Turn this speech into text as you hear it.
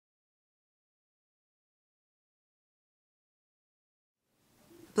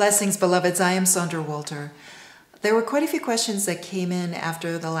Blessings, beloveds. I am Sandra Walter. There were quite a few questions that came in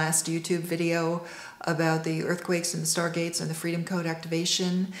after the last YouTube video about the earthquakes and the stargates and the Freedom Code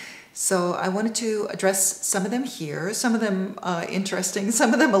activation. So I wanted to address some of them here, some of them interesting,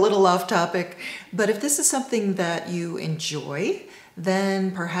 some of them a little off topic. But if this is something that you enjoy,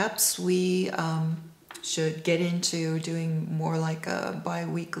 then perhaps we should get into doing more like a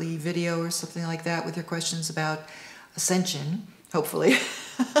bi-weekly video or something like that with your questions about Ascension, hopefully.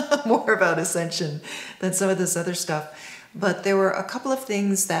 More about Ascension than some of this other stuff. But there were a couple of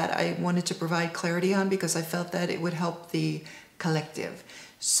things that I wanted to provide clarity on because I felt that it would help the collective.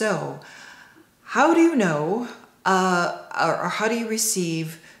 So, how do you know or how do you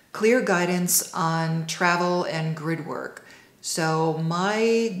receive clear guidance on travel and grid work? So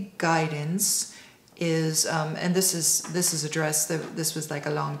my guidance is, and this is addressed, this was like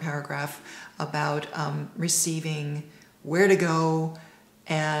a long paragraph about receiving where to go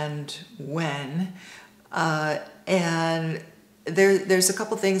and when, and there's a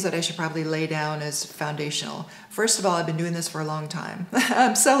couple things that I should probably lay down as foundational. First of all, I've been doing this for a long time.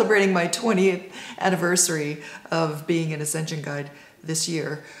 I'm celebrating my 20th anniversary of being an Ascension Guide this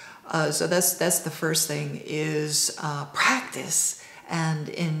year. So that's the first thing is practice and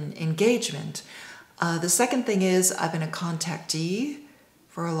engagement. The second thing is I've been a contactee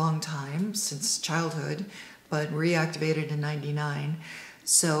for a long time, since childhood, but reactivated in '99.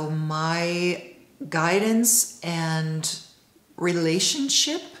 So my guidance and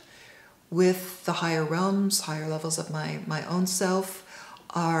relationship with the higher realms, higher levels of my own self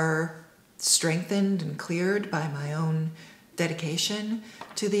are strengthened and cleared by my own dedication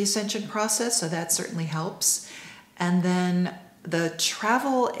to the ascension process, so that certainly helps. And then the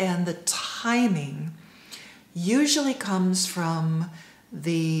travel and the timing usually comes from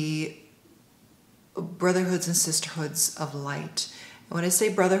the brotherhoods and sisterhoods of light. And when I say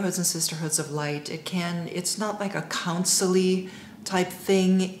brotherhoods and sisterhoods of light, it's not like a council-y type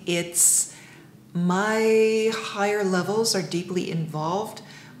thing. It's my higher levels are deeply involved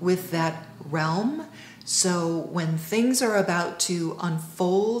with that realm. So when things are about to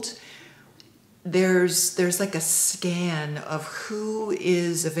unfold, there's like a scan of who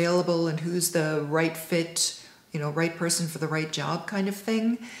is available and who's the right fit, right person for the right job kind of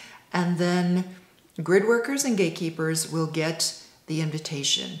thing. And then grid workers and gatekeepers will get the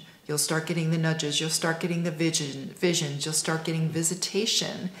invitation. You'll start getting the nudges, you'll start getting the visions, you'll start getting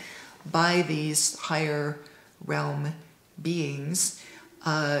visitation by these higher realm beings,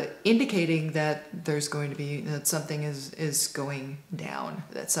 indicating that there's going to be, that something is going down,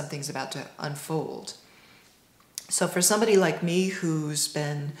 that something's about to unfold. So for somebody like me who's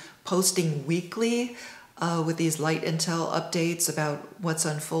been posting weekly with these light intel updates about what's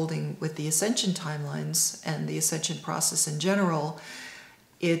unfolding with the ascension timelines and the ascension process in general,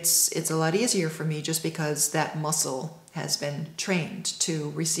 it's a lot easier for me just because that muscle has been trained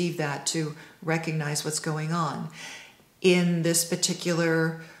to receive that, to recognize what's going on. In this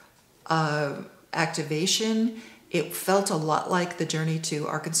particular activation, it felt a lot like the journey to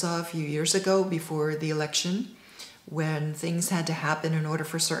Arkansas a few years ago before the election, when things had to happen in order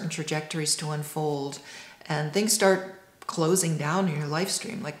for certain trajectories to unfold. And things start closing down in your life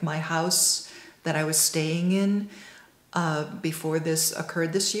stream. Like my house that I was staying in before this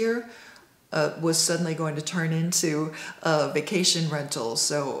occurred this year was suddenly going to turn into a vacation rental.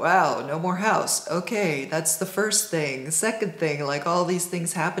 So, wow, no more house. Okay, that's the first thing. The second thing, like all these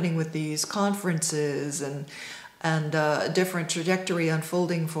things happening with these conferences and a different trajectory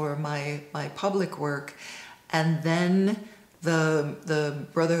unfolding for my public work. And then the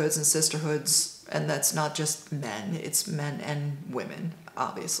brotherhoods and sisterhoods, and that's not just men, it's men and women,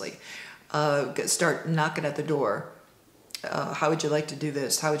 obviously, start knocking at the door. How would you like to do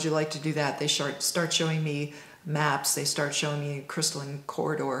this? How would you like to do that? They start showing me maps. They start showing me crystalline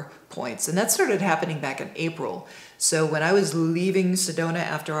corridor points. And that started happening back in April. So when I was leaving Sedona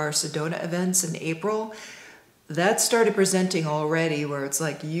after our Sedona events in April, that started presenting already, where it's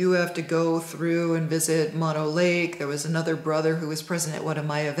like you have to go through and visit Mono Lake. There was another brother who was present at one of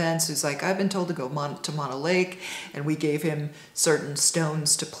my events who's like, I've been told to go to Mono Lake, and we gave him certain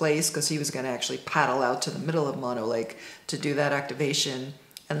stones to place because he was going to actually paddle out to the middle of Mono Lake to do that activation.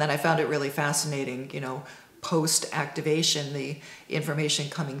 And then I found it really fascinating, post-activation, the information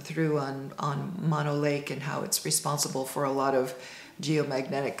coming through on Mono Lake and how it's responsible for a lot of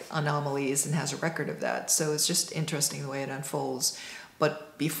geomagnetic anomalies and has a record of that. So it's just interesting the way it unfolds.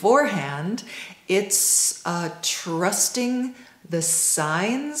 But beforehand, it's trusting the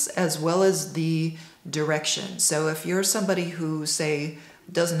signs as well as the direction. So if you're somebody who, say,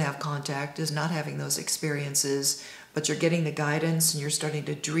 doesn't have contact, is not having those experiences, but you're getting the guidance and you're starting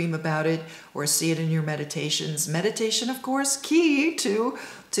to dream about it or see it in your meditations. Meditation, of course, key to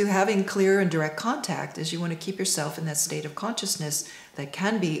having clear and direct contact, is you want to keep yourself in that state of consciousness that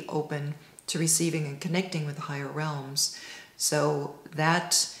can be open to receiving and connecting with the higher realms. So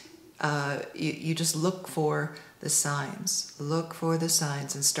that you just look for the signs. Look for the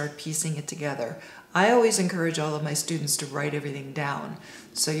signs and start piecing it together. I always encourage all of my students to write everything down.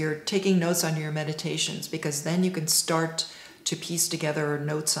 So you're taking notes on your meditations, because then you can start to piece together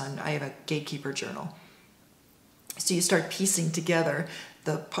notes on, I have a gatekeeper journal. So you start piecing together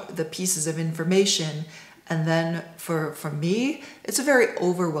the pieces of information. And then for me, it's a very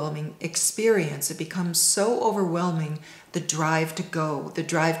overwhelming experience. It becomes so overwhelming, the drive to go, the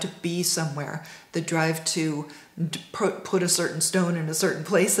drive to be somewhere, the drive to put a certain stone in a certain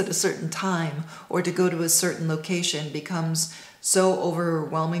place at a certain time, or to go to a certain location becomes so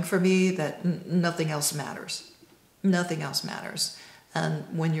overwhelming for me that nothing else matters. Nothing else matters. And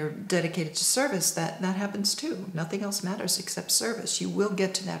when you're dedicated to service, that happens too. Nothing else matters except service. You will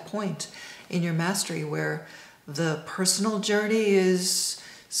get to that point in your mastery where the personal journey is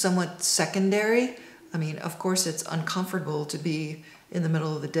somewhat secondary. I mean, of course, it's uncomfortable to be in the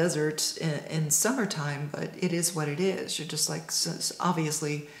middle of the desert in summertime, but it is what it is. You're just like,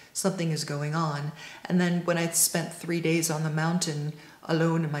 obviously, something is going on. And then when I spent 3 days on the mountain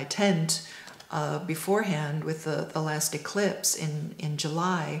alone in my tent beforehand with the last eclipse in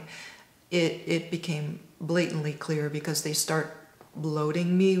July, it became blatantly clear, because they start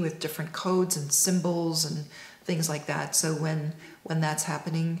loading me with different codes and symbols and things like that. So when that's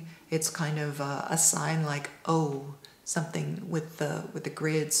happening, it's kind of a sign like, oh, something with the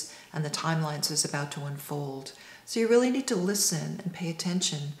grids and the timelines is about to unfold. So you really need to listen and pay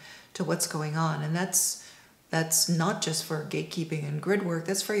attention to what's going on. And that's not just for gatekeeping and grid work,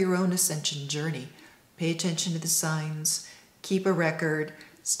 that's for your own ascension journey. Pay attention to the signs, keep a record,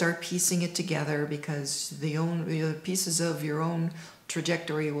 start piecing it together, because the pieces of your own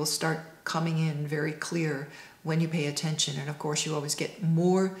trajectory will start coming in very clear when you pay attention. And of course, you always get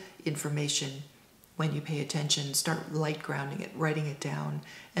more information when you pay attention. Start light grounding it, writing it down,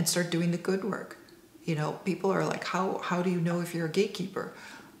 and start doing the good work. You know, people are like, how do you know if you're a gatekeeper?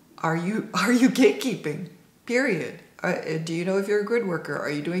 Are you gatekeeping? Period. Do you know if you're a grid worker? Are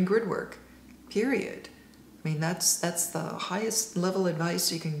you doing grid work? Period. I mean, that's the highest level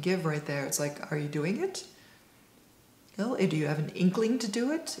advice you can give right there. It's like, are you doing it? Well, do you have an inkling to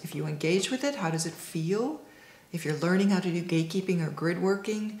do it? If you engage with it, how does it feel? If you're learning how to do gatekeeping or grid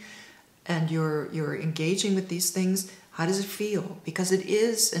working, and you're engaging with these things, how does it feel? Because it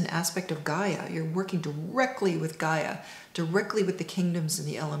is an aspect of Gaia. You're working directly with Gaia, directly with the kingdoms and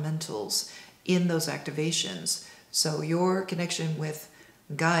the elementals in those activations. So your connection with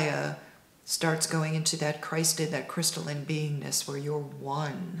Gaia starts going into that Christed, that crystalline beingness, where you're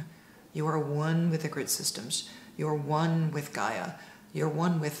one. You are one with the grid systems. You're one with Gaia. You're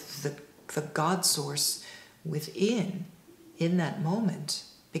one with the God source within, in that moment.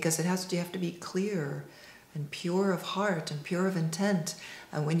 Because you have to be clear and pure of heart and pure of intent.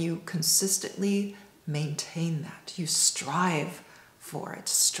 And when you consistently maintain that, you strive for it,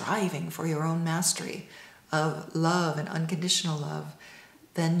 striving for your own mastery of love and unconditional love,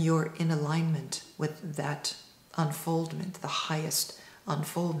 then you're in alignment with that unfoldment, the highest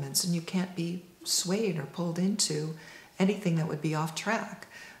unfoldments, and you can't be swayed or pulled into anything that would be off track.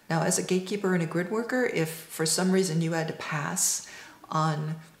 Now, as a gatekeeper and a grid worker, if for some reason you had to pass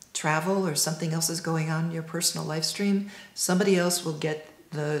on travel or something else is going on in your personal live stream, somebody else will get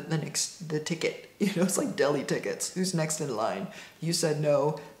the ticket. You know, it's like deli tickets. Who's next in line? You said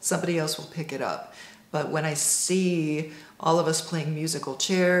no, somebody else will pick it up. But when I see all of us playing musical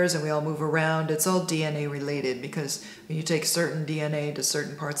chairs and we all move around, it's all DNA related, because when you take certain DNA to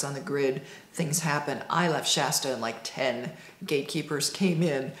certain parts on the grid, things happen. I left Shasta and like 10 gatekeepers came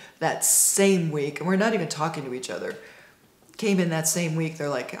in that same week, and we're not even talking to each other. Came in that same week, they're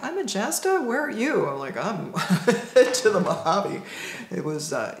like, I'm in Shasta, where are you? I'm like, I'm to the Mojave. It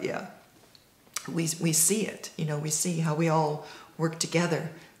was, yeah. We see it, you know, we see how we all work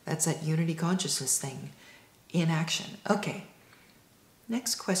together. That's that unity consciousness thing in action. Okay,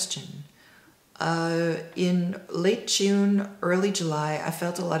 next question. In late June, early July, I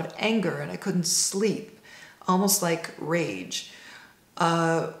felt a lot of anger and I couldn't sleep, almost like rage.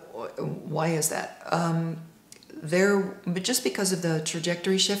 Why is that? But just because of the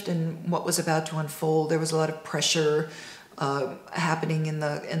trajectory shift and what was about to unfold, there was a lot of pressure happening in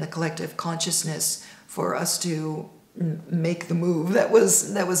the collective consciousness for us to make the move that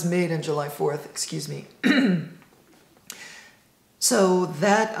was made on July 4th, excuse me. So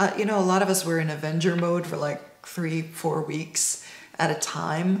that, you know, a lot of us were in Avenger mode for like 3-4 weeks at a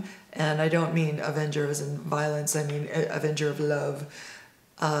time. And I don't mean Avenger as in violence, I mean Avenger of love.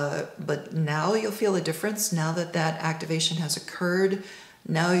 But now you'll feel a difference now that that activation has occurred.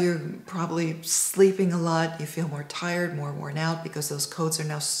 Now you're probably sleeping a lot. You feel more tired, more worn out because those codes are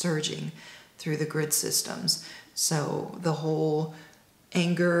now surging through the grid systems. So the whole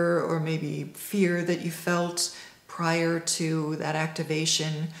anger or maybe fear that you felt prior to that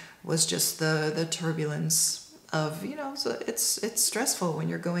activation was just the turbulence of, so it's stressful when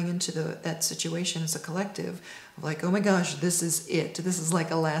you're going into that situation as a collective of like, oh my gosh, this is it. This is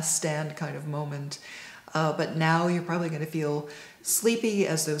like a last stand kind of moment. But now you're probably going to feel sleepy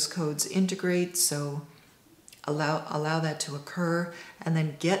as those codes integrate. So allow that to occur and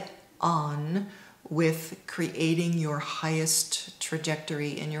then get on with creating your highest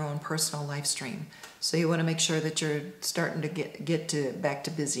trajectory in your own personal life stream. So you want to make sure that you're starting to get back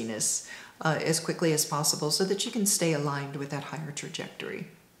to busyness as quickly as possible so that you can stay aligned with that higher trajectory.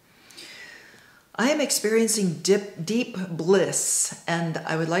 I am experiencing deep bliss, and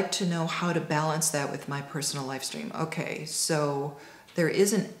I would like to know how to balance that with my personal life stream. Okay, so there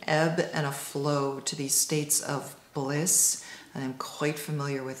is an ebb and a flow to these states of bliss, and I'm quite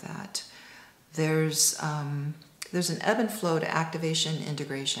familiar with that. There's an ebb and flow to activation,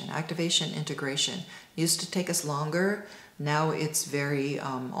 integration. Activation, integration used to take us longer. Now it's very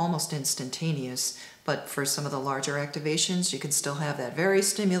almost instantaneous. But for some of the larger activations, you can still have that very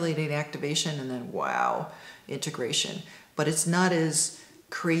stimulating activation and then, wow, integration. But it's not as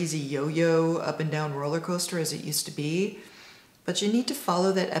crazy yo-yo up and down roller coaster as it used to be. But you need to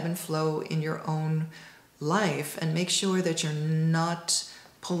follow that ebb and flow in your own life and make sure that you're not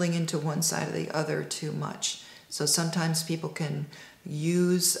pulling into one side or the other too much. So sometimes people can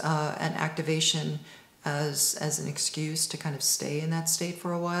use an activation as an excuse to kind of stay in that state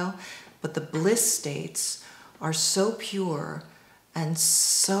for a while. But the bliss states are so pure and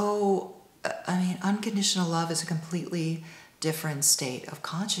so, unconditional love is a completely different state of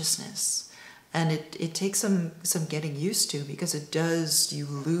consciousness. And it takes some getting used to, because you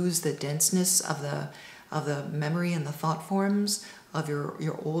lose the denseness of the memory and the thought forms of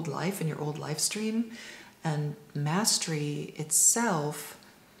your old life and your old life stream. And mastery itself,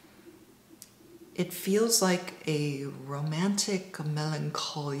 it feels like a romantic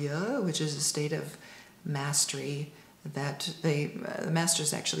melancholia, which is a state of mastery that the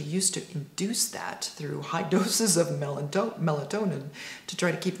masters actually used to induce that through high doses of melatonin to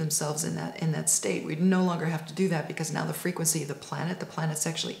try to keep themselves in that state. We no longer have to do that because now the frequency of the planet's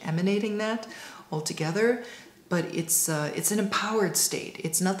actually emanating that altogether. But it's an empowered state.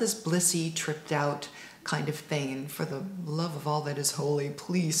 It's not this blissy, tripped out kind of thing. And for the love of all that is holy,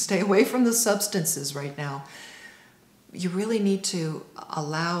 please stay away from the substances right now. You really need to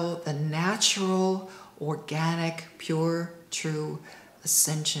allow the natural, organic, pure, true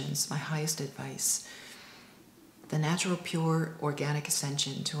ascensions, my highest advice. The natural, pure, organic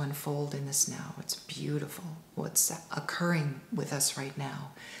ascension to unfold in this now. It's beautiful what's occurring with us right now.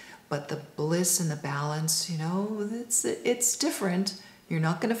 But the bliss and the balance, it's different. You're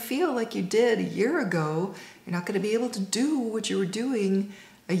not going to feel like you did a year ago. You're not going to be able to do what you were doing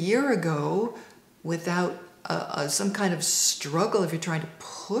a year ago without some kind of struggle if you're trying to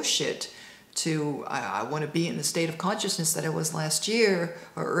push it to, I want to be in the state of consciousness that I was last year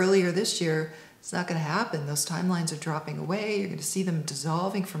or earlier this year. It's not going to happen. Those timelines are dropping away. You're going to see them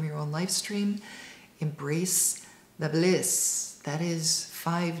dissolving from your own life stream. Embrace the bliss. That is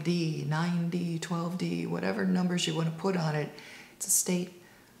 5D, 9D, 12D, whatever numbers you want to put on it. It's a state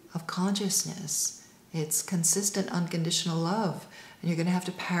of consciousness. It's consistent, unconditional love. And you're going to have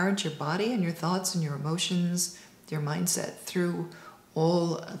to parent your body and your thoughts and your emotions, your mindset through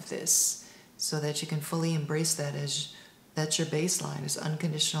all of this so that you can fully embrace that as that's your baseline, is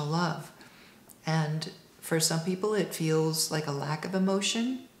unconditional love. And for some people, it feels like a lack of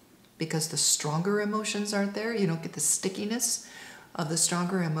emotion because the stronger emotions aren't there. You don't get the stickiness of the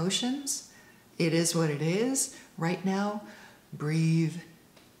stronger emotions. It is what it is. Right now, breathe,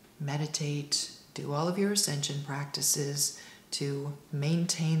 meditate, do all of your ascension practices to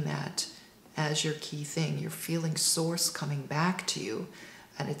maintain that as your key thing. You're feeling source coming back to you.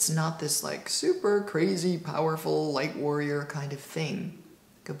 And it's not this like super crazy, powerful, light warrior kind of thing.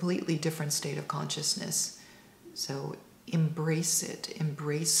 Completely different state of consciousness. So embrace it.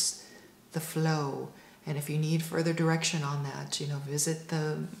 Embrace the flow. And if you need further direction on that, visit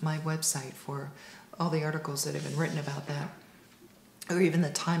my website for all the articles that have been written about that. Or even the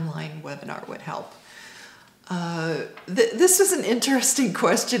timeline webinar would help. This is an interesting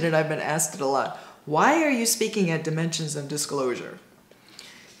question, and I've been asked it a lot. Why are you speaking at Dimensions of Disclosure?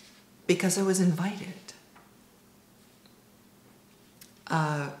 Because I was invited.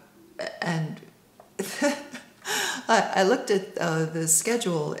 And I looked at the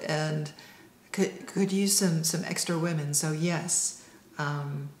schedule and could use some extra women. So yes,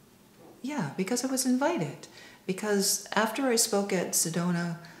 yeah, because I was invited. Because after I spoke at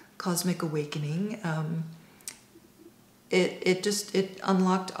Sedona Cosmic Awakening, it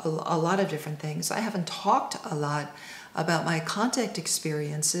unlocked a lot of different things. I haven't talked a lot about my contact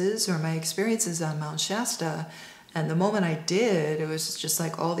experiences or my experiences on Mount Shasta, and the moment I did, it was just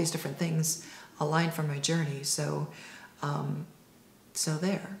like all these different things aligned for my journey. So, so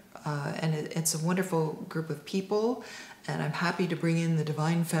there, and it's a wonderful group of people, and I'm happy to bring in the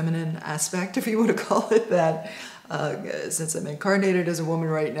divine feminine aspect, if you want to call it that. Since I'm incarnated as a woman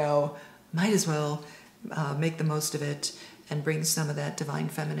right now, might as well make the most of it and bring some of that divine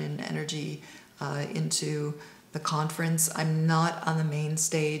feminine energy into the conference. I'm not on the main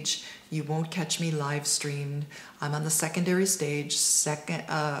stage. You won't catch me live streamed. I'm on the secondary stage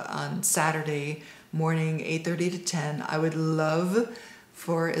on Saturday morning, 8:30 to 10. I would love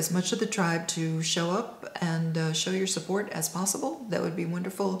for as much of the tribe to show up and show your support as possible. That would be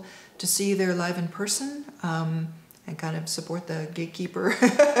wonderful to see you there live in person. And kind of support the gatekeeper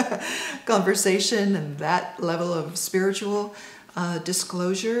conversation and that level of spiritual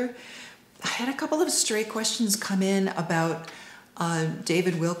disclosure. I had a couple of stray questions come in about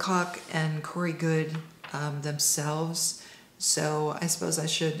David Wilcock and Corey Good themselves, so I suppose I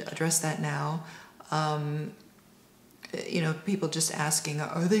should address that now. You know, people just asking,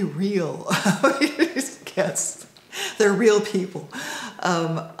 are they real? Yes. They're real people.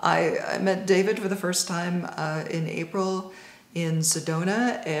 I met David for the first time in April in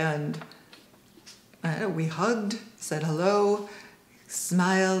Sedona, and we hugged, said hello,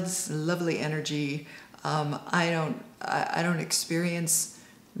 smiled, lovely energy. I don't experience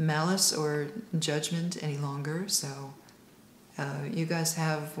malice or judgment any longer, so you guys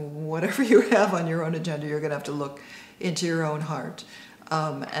have whatever you have on your own agenda. You're going to have to look into your own heart,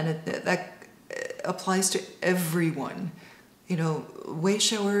 and that applies to everyone. You know,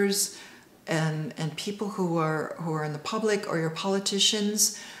 wayshowers and people who are in the public or your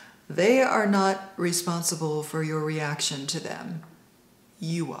politicians, they are not responsible for your reaction to them.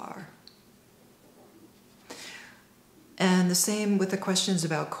 You are. And the same with the questions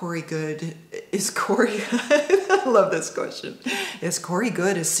about Corey Good. Is Corey, I love this question. Is Corey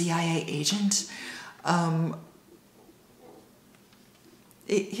Good a CIA agent?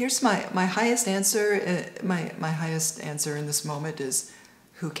 Here's my highest answer. My highest answer in this moment is,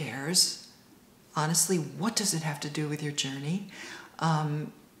 who cares? Honestly, what does it have to do with your journey?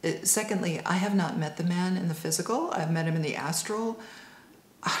 Secondly, I have not met the man in the physical. I've met him in the astral.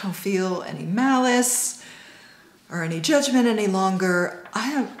 I don't feel any malice or any judgment any longer.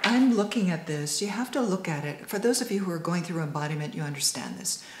 I'm looking at this. You have to look at it. For those of you who are going through embodiment, you understand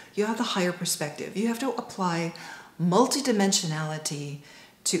this. You have the higher perspective. You have to apply multidimensionality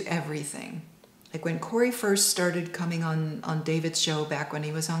to everything. Like when Corey first started coming on David's show back when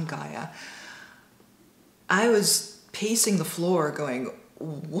he was on Gaia, I was pacing the floor going,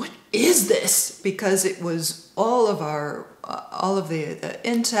 what is this? Because it was all of the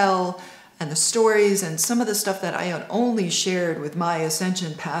intel and the stories and some of the stuff that I only shared with my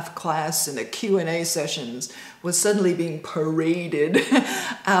Ascension Path class in the Q&A sessions was suddenly being paraded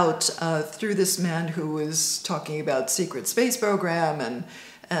out through this man who was talking about secret space program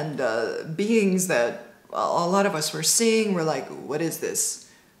and beings that a lot of us were seeing. We're like, what is this?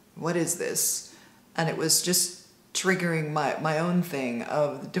 What is this? And it was just triggering my own thing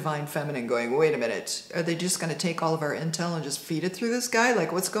of divine feminine going, wait a minute, are they just going to take all of our intel and just feed it through this guy?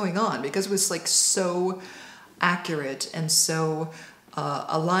 Like, what's going on? Because it was like so accurate and so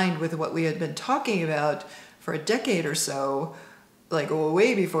aligned with what we had been talking about for a decade or so, like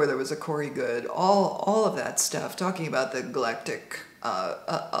way before there was a Corey Good, all of that stuff, talking about the galactic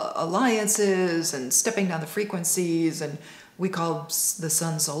alliances and stepping down the frequencies, and we called the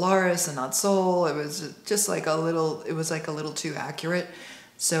sun Solaris and not Sol. It was just like a little too accurate.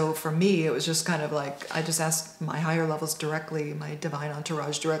 So for me, it was just kind of like, I just asked my higher levels directly, my divine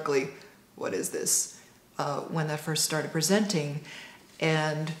entourage directly, what is this? When that first started presenting,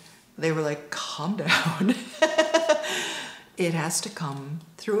 and they were like, calm down. It has to come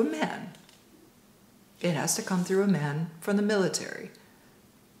through a man. It has to come through a man from the military.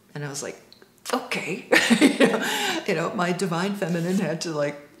 And I was like, okay. you know, my divine feminine had to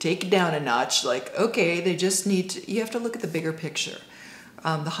like take it down a notch. Like, okay, they just need to, you have to look at the bigger picture,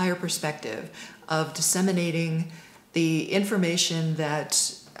 the higher perspective of disseminating the information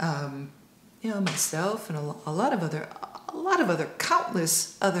that, you know, myself and a lot of other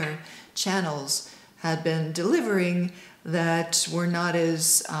countless other channels had been delivering that were not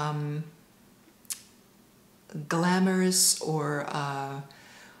as glamorous or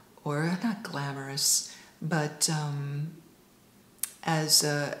not glamorous, but as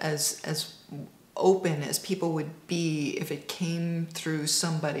open as people would be if it came through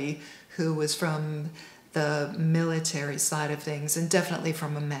somebody who was from the military side of things, and definitely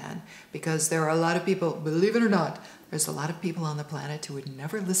from a man, because there are a lot of people, believe it or not, there's a lot of people on the planet who would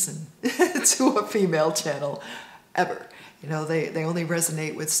never listen to a female channel ever. You know, they only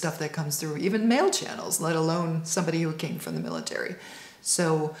resonate with stuff that comes through even male channels, let alone somebody who came from the military.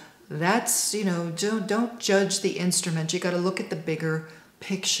 So that's, you know, don't judge the instrument. You got to look at the bigger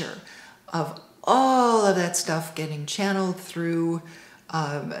picture of all of that stuff getting channeled through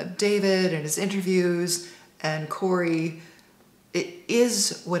David and his interviews and Corey. It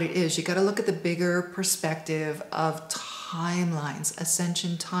is what it is. You got to look at the bigger perspective of timelines,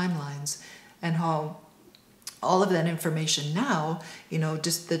 ascension timelines, and how all of that information now, you know,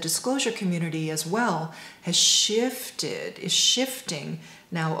 just the disclosure community as well is shifting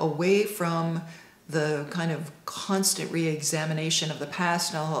now away from the kind of constant re-examination of the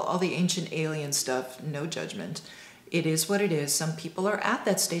past and all the ancient alien stuff. No judgment. It is what it is. Some people are at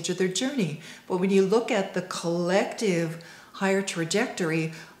that stage of their journey. But when you look at the collective higher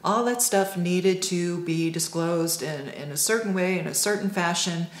trajectory, all that stuff needed to be disclosed in a certain way, in a certain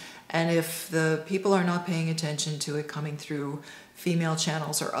fashion. And if the people are not paying attention to it coming through female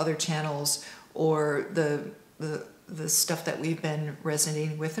channels or other channels, or the stuff that we've been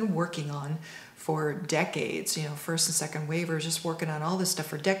resonating with and working on for decades, you know, first and second waivers, just working on all this stuff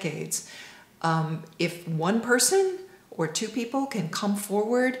for decades. If one person or two people can come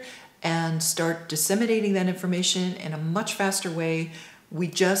forward and start disseminating that information in a much faster way, we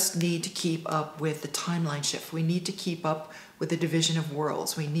just need to keep up with the timeline shift. We need to keep up with the division of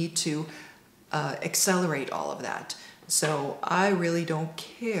worlds. We need to accelerate all of that. So I really don't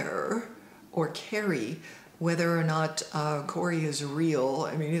care or carry whether or not Corey is real.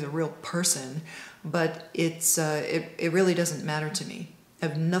 I mean, he's a real person, but it really doesn't matter to me. I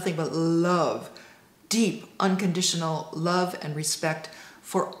have nothing but love, deep, unconditional love and respect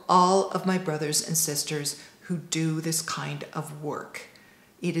for all of my brothers and sisters who do this kind of work.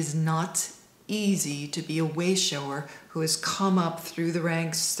 It is not easy to be a wayshower who has come up through the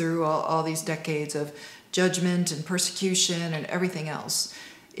ranks, through all these decades of judgment and persecution and everything else.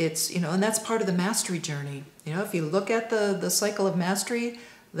 It's, you know, and that's part of the mastery journey. You know, if you look at the cycle of mastery,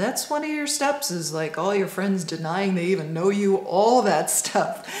 that's one of your steps, is like all your friends denying they even know you. All that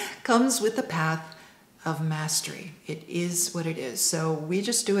stuff comes with the path of mastery. It is what it is. So we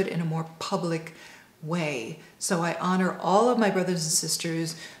just do it in a more public way. So I honor all of my brothers and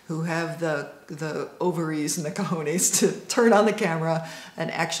sisters who have the ovaries and the cojones to turn on the camera and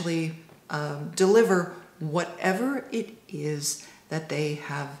actually deliver whatever it is that they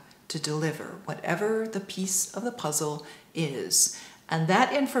have to deliver, whatever the piece of the puzzle is. And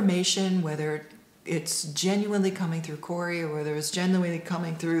that information, whether it's genuinely coming through Corey or whether it's genuinely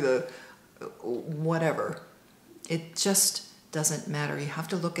coming through the whatever, it just doesn't matter. You have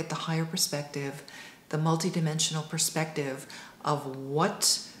to look at the higher perspective, the multidimensional perspective of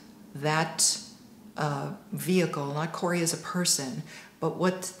what that vehicle, not Corey as a person, but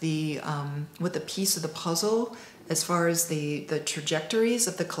what the piece of the puzzle, as far as the trajectories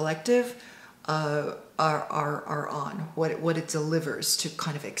of the collective are on, what it delivers to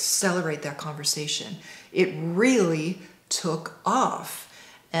kind of accelerate that conversation. It really took off.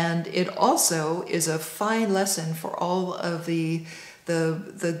 And it also is a fine lesson for all of the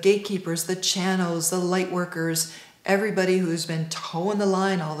gatekeepers, the channels, the light workers, everybody who's been towing the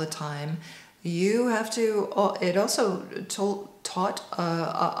line all the time. You have to, it also taught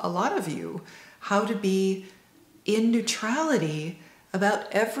a lot of you how to be in neutrality about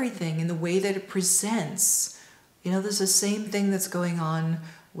everything in the way that it presents. You know, there's the same thing that's going on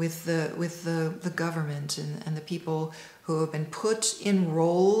with the government and the people who have been put in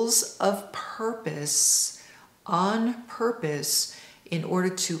roles of purpose, on purpose, in order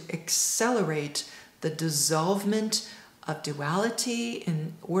to accelerate the dissolvement of duality,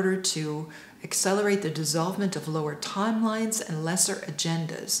 in order to accelerate the dissolvement of lower timelines and lesser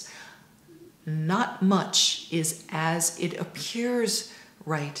agendas. Not much is as it appears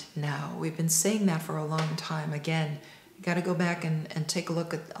right now. We've been saying that for a long time. Again, you got to go back and take a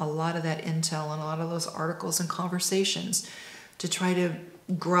look at a lot of that intel and a lot of those articles and conversations to try to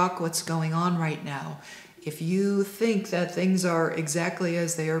grok what's going on right now. If you think that things are exactly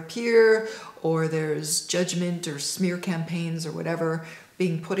as they appear, or there's judgment or smear campaigns or whatever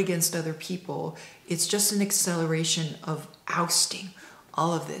being put against other people, it's just an acceleration of ousting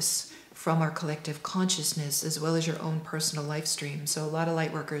all of this from our collective consciousness, as well as your own personal life stream. So a lot of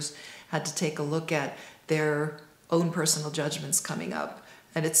light workers had to take a look at their own personal judgments coming up,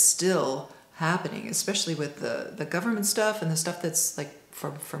 and it's still happening, especially with the government stuff and the stuff that's like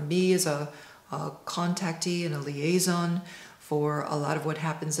for me as a contactee and a liaison for a lot of what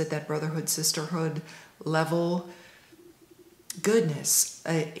happens at that brotherhood, sisterhood level. Goodness,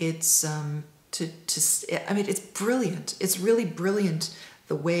 it's it's brilliant. It's really brilliant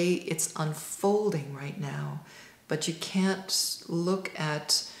the way it's unfolding right now. But you can't look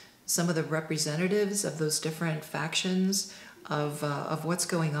at some of the representatives of those different factions of what's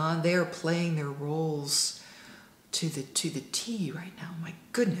going on. They are playing their roles to the T right now. My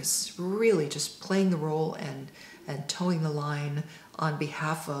goodness, really just playing the role and towing the line on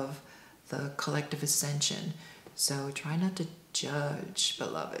behalf of the collective ascension. So try not to judge,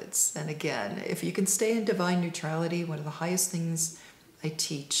 beloveds. And again, if you can stay in divine neutrality, one of the highest things I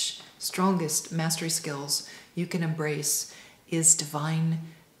teach, strongest mastery skills you can embrace is divine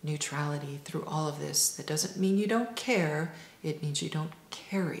neutrality through all of this. That doesn't mean you don't care, it means you don't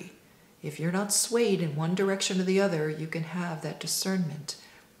carry. If you're not swayed in one direction or the other, you can have that discernment.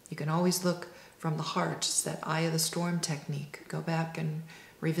 You can always look from the heart. It's that eye of the storm technique. Go back and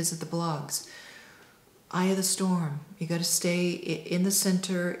revisit the blogs. Eye of the storm. You got to stay in the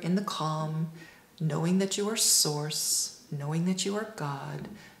center, in the calm, knowing that you are source, knowing that you are God,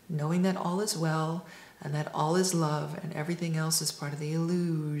 knowing that all is well and that all is love and everything else is part of the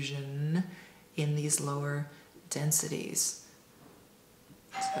illusion in these lower densities.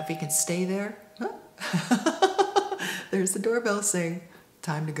 So if you can stay there, there's the doorbell saying,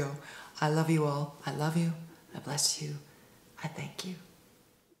 time to go. I love you all. I love you. I bless you. I thank you.